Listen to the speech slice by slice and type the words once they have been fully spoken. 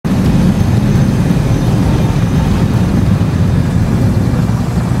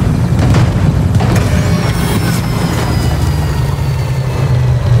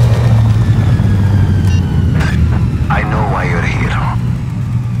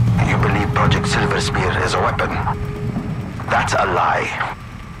Spear is a weapon. That's a lie.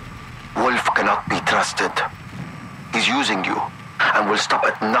 Wolf cannot be trusted. He's using you, and will stop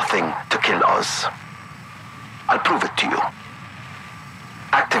at nothing to kill Oz. I'll prove it to you.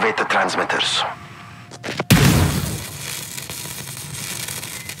 Activate the transmitters.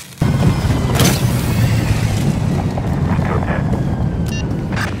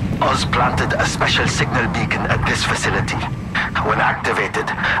 Oz planted a special signal beacon at this facility. When activated,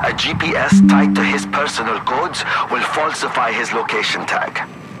 a GPS tied to his personal codes will falsify his location tag.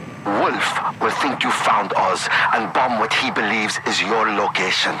 Wolf will think you found Oz and bomb what he believes is your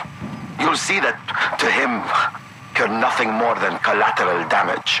location. You'll see that, to him, you're nothing more than collateral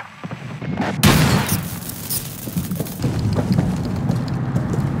damage.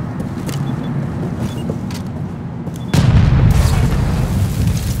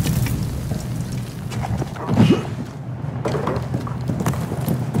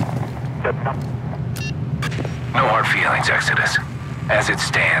 No hard feelings, Exodus. As it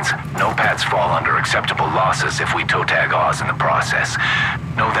stands, no pads fall under acceptable losses if we toe tag Oz in the process.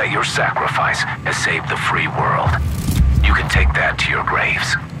 Know that your sacrifice has saved the free world. You can take that to your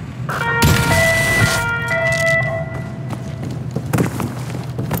graves.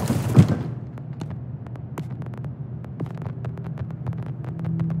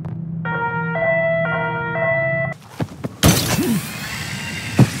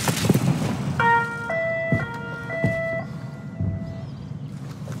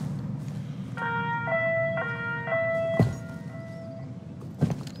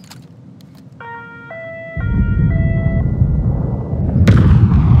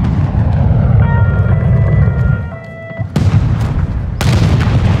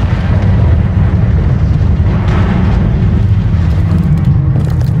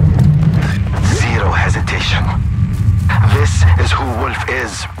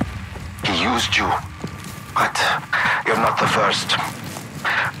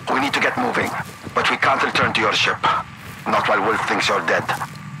 You're dead.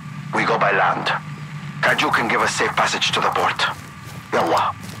 We go by land. Kaju can give us safe passage to the port.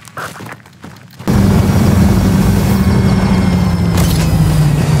 Yallah.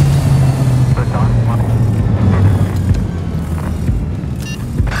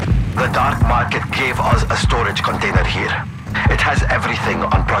 The Dark Market gave us a storage container here. It has everything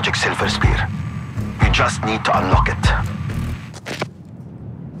on Project Silver Spear. You just need to unlock it.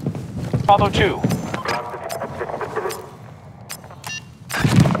 Bravo 2.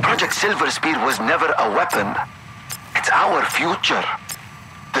 Project Silver Spear was never a weapon. It's our future.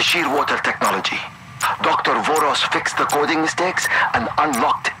 The Shearwater technology. Dr. Voros fixed the coding mistakes and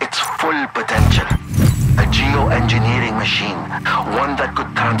unlocked its full potential. A geoengineering machine. One that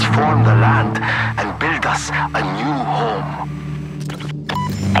could transform the land and build us a new home.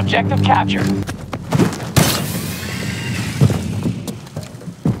 Objective captured.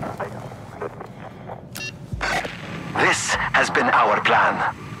 This has been our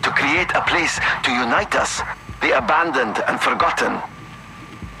plan. To create a place to unite us, the abandoned and forgotten,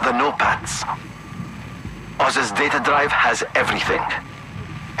 the no-pads. Oz's data drive has everything.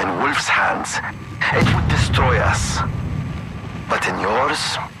 In Wolf's hands, it would destroy us. But in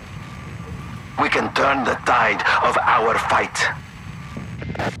yours, we can turn the tide of our fight.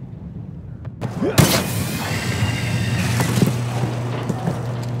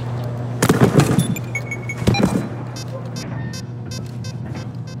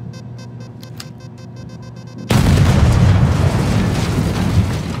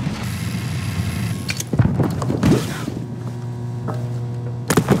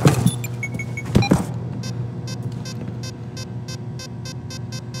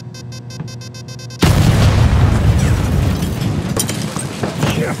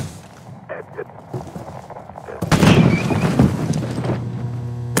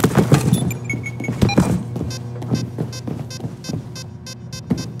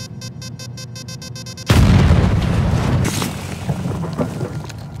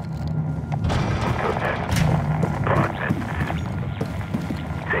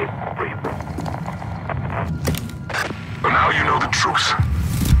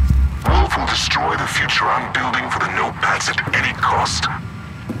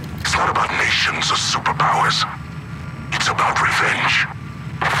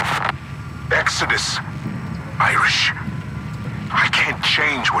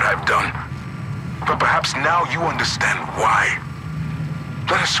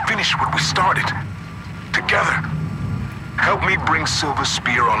 Silver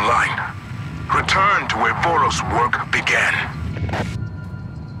Spear online. Return to where Voros' work began.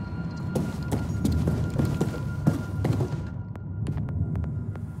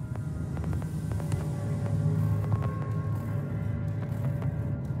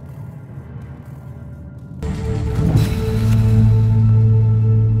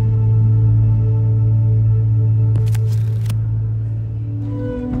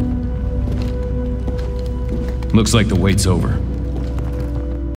 Looks like the wait's over.